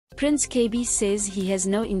Prince Kaybee says he has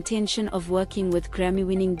no intention of working with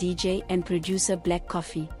Grammy-winning DJ and producer Black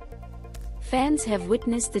Coffee. Fans have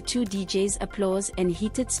witnessed the two DJs' applause and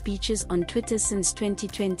heated speeches on Twitter since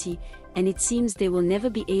 2020, and it seems they will never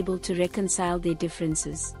be able to reconcile their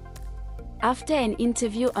differences. After an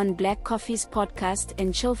interview on Black Coffee's podcast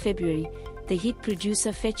in February, the hit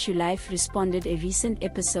producer Fetch You Life responded a recent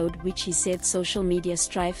episode which he said social media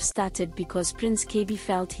strife started because Prince Kaybee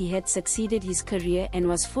felt he had succeeded his career and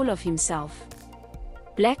was full of himself.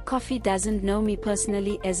 Black Coffee doesn't know me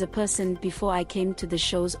personally as a person before I came to the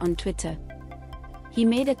shows on Twitter. He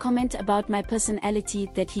made a comment about my personality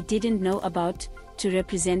that he didn't know about, to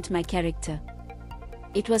represent my character.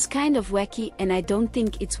 It was kind of wacky and I don't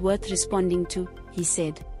think it's worth responding to, he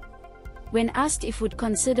said. When asked if would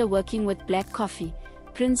consider working with Black Coffee,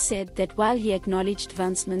 Prince said that while he acknowledged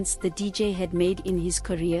advancements the DJ had made in his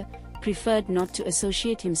career, preferred not to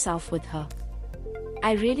associate himself with her.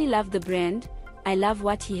 I really love the brand, I love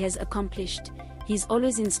what he has accomplished, he's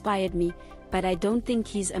always inspired me, but I don't think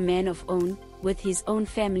he's a man of own, with his own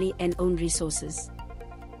family and own resources.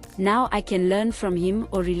 Now I can learn from him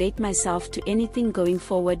or relate myself to anything going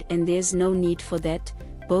forward and there's no need for that,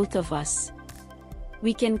 both of us.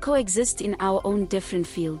 We can coexist in our own different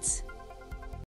fields.